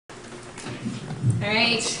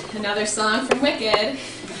Alright, another song from Wicked.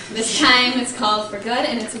 This time it's called For Good,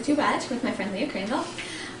 and it's a duet with my friend Leah Crandall.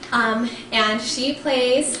 And she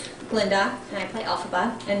plays Glinda, and I play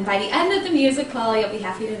Elphaba. And by the end of the musical, you'll be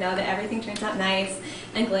happy to know that everything turns out nice,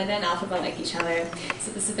 and Glinda and Elphaba like each other.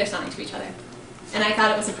 So this is their song to each other. And I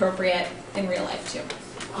thought it was appropriate in real life, too.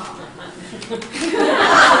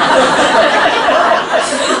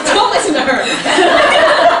 Don't listen to her.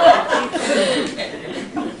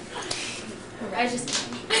 I just...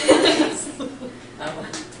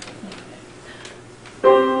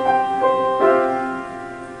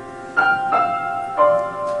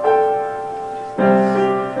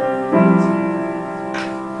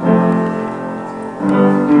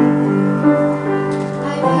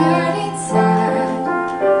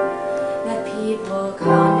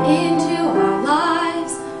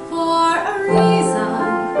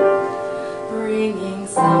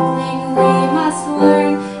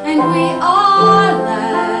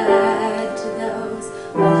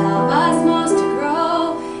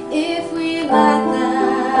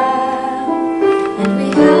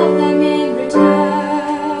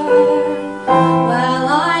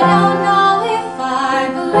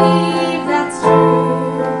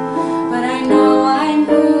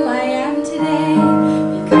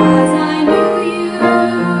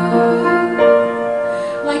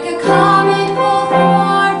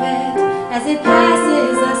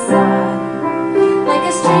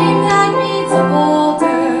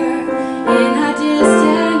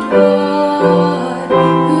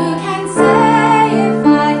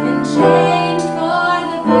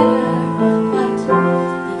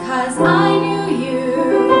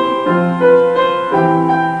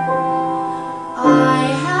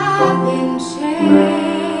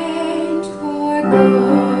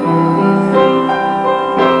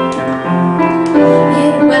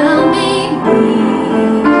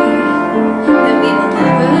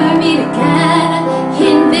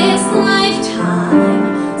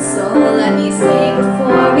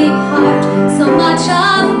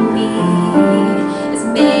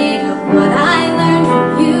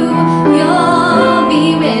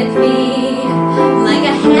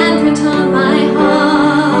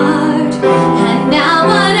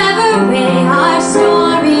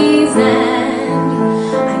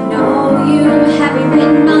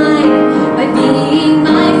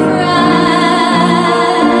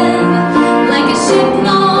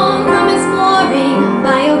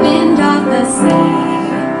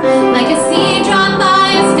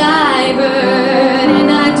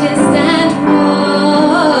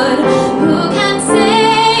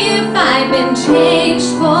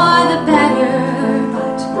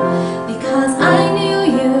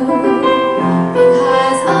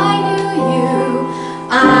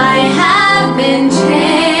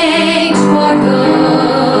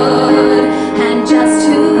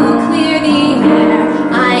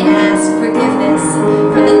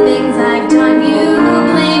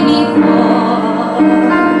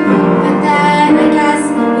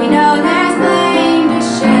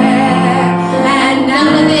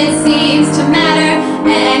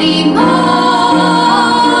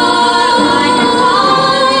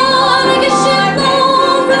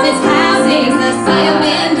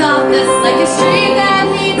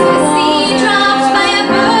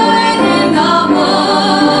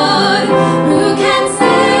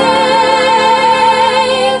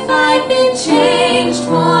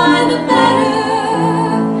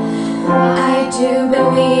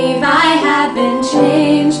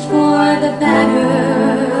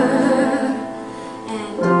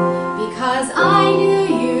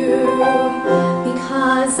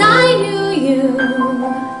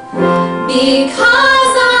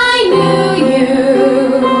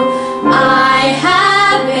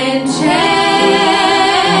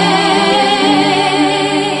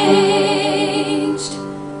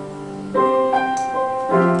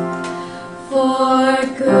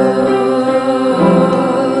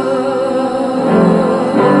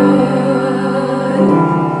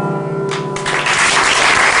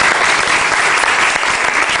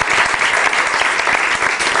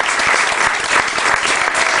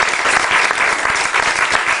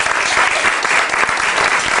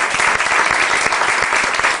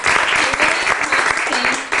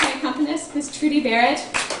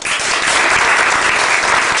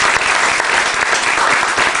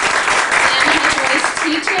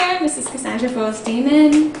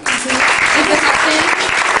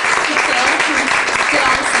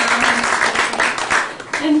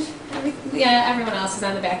 everyone else is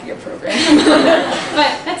on the back of your program.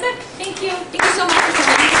 But that's it. Thank you. Thank you so much for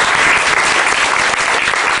coming.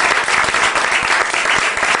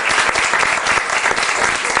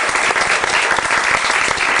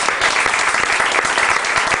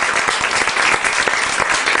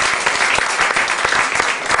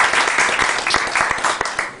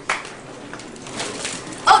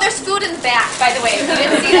 back, by the way. If you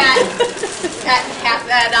didn't see that at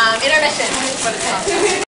intermission. That's what it's called.